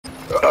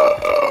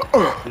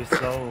You're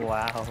so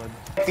loud.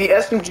 The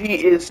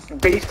SMG is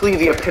basically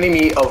the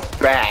epitome of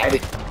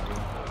bad.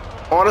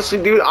 Honestly,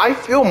 dude, I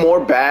feel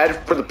more bad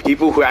for the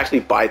people who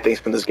actually buy things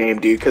from this game,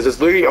 dude, because it's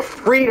literally a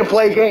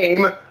free-to-play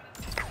game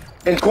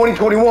in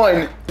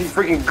 2021. You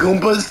freaking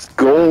Goombas.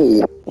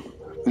 Go.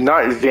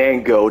 Not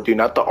Van Gogh, dude,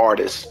 not the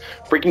artist.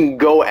 Freaking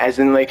go as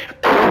in, like,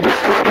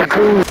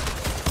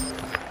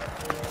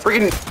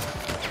 freaking...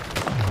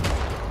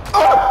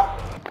 Oh!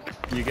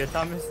 You good,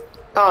 Thomas?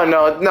 Oh,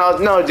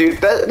 no, dude,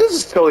 this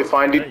is totally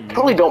fine, dude.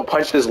 Totally don't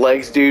punch his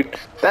legs, dude.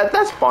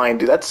 That's fine,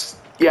 dude.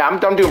 Yeah, I'm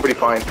doing pretty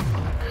fine.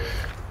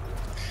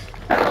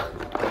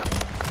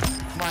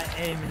 My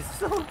aim is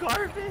so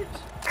garbage.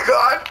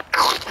 God.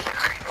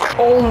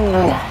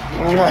 Oh.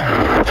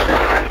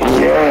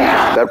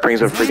 Yeah. That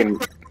brings a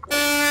freaking...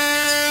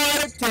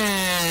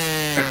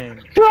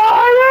 Shut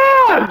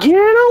up!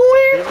 Get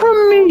away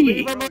from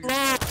me!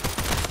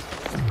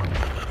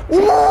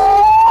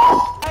 Whoa!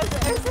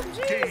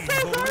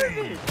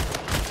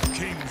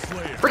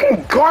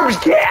 Freaking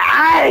garbage! Get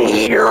out of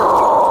here!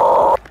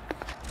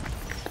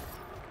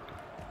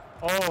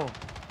 Oh.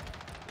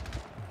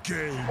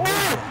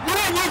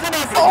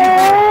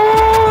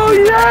 Oh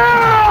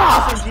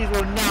yeah! SMGs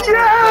will not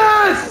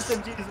Yes! work.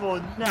 SMGs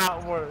will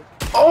not work.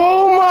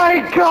 Oh my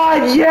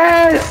god,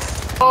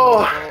 yes!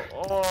 Oh.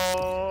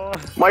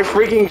 My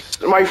freaking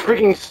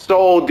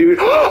soul, dude.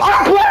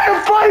 I'm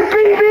playing fight,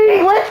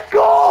 baby! Let's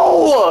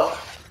go!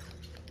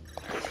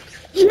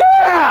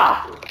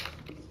 Yeah!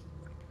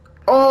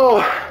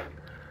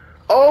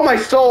 Oh, my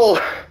soul.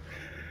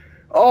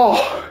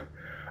 Oh.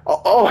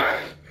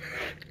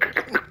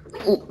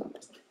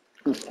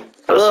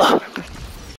 Ugh.